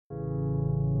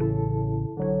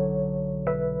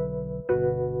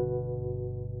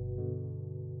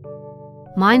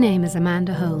My name is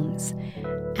Amanda Holmes,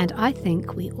 and I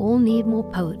think we all need more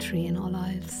poetry in our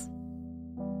lives.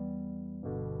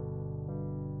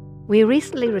 We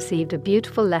recently received a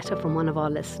beautiful letter from one of our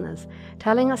listeners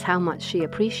telling us how much she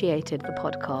appreciated the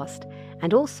podcast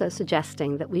and also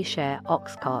suggesting that we share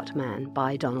Oxcart Man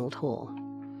by Donald Hall.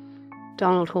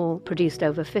 Donald Hall produced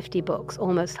over 50 books,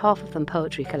 almost half of them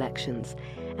poetry collections,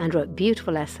 and wrote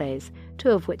beautiful essays, 2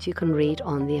 of which you can read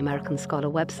on the American Scholar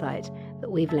website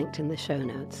that we've linked in the show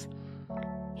notes.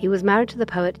 He was married to the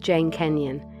poet Jane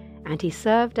Kenyon, and he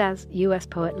served as U.S.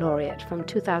 Poet Laureate from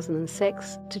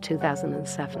 2006 to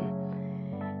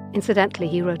 2007. Incidentally,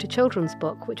 he wrote a children's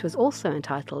book which was also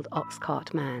entitled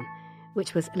Oxcart Man,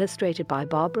 which was illustrated by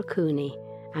Barbara Cooney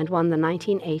and won the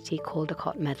 1980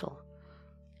 Caldecott Medal.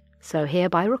 So here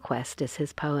by request is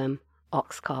his poem,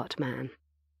 Oxcart Man.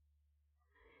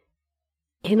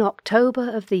 In October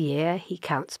of the year he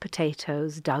counts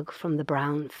potatoes dug from the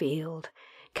brown field,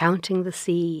 counting the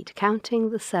seed, counting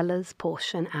the seller's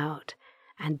portion out,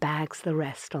 and bags the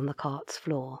rest on the cart's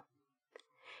floor.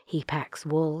 He packs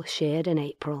wool sheared in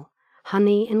April,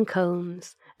 honey in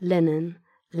combs, linen,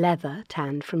 leather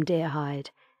tanned from deer hide,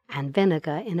 and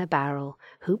vinegar in a barrel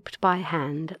hooped by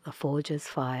hand at the forger's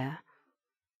fire.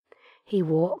 He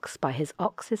walks by his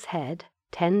ox's head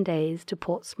 10 days to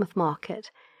Portsmouth Market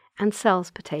and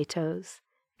sells potatoes,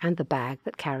 and the bag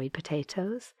that carried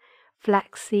potatoes,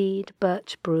 flaxseed,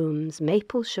 birch brooms,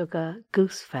 maple sugar,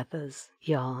 goose feathers,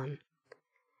 yarn.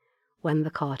 When the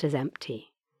cart is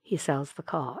empty, he sells the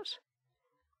cart.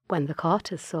 When the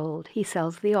cart is sold, he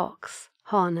sells the ox,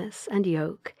 harness and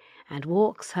yoke, and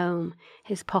walks home,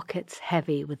 his pockets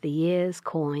heavy with the year's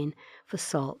coin for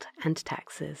salt and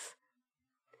taxes.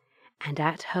 And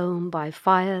at home by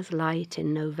fire's light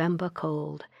in November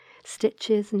cold,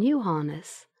 stitches new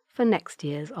harness for next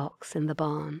year's ox in the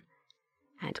barn,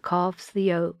 and carves the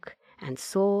yoke and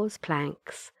saws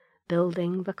planks,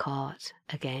 building the cart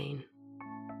again.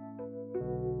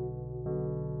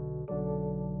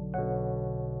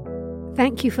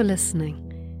 Thank you for listening.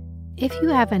 If you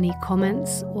have any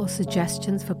comments or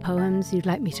suggestions for poems you'd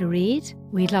like me to read,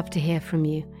 we'd love to hear from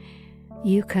you.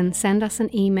 You can send us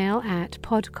an email at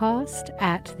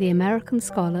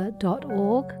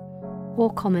podcast@theamericanscholar.org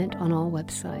or comment on our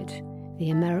website,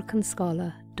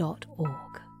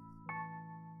 theamericanscholar.org.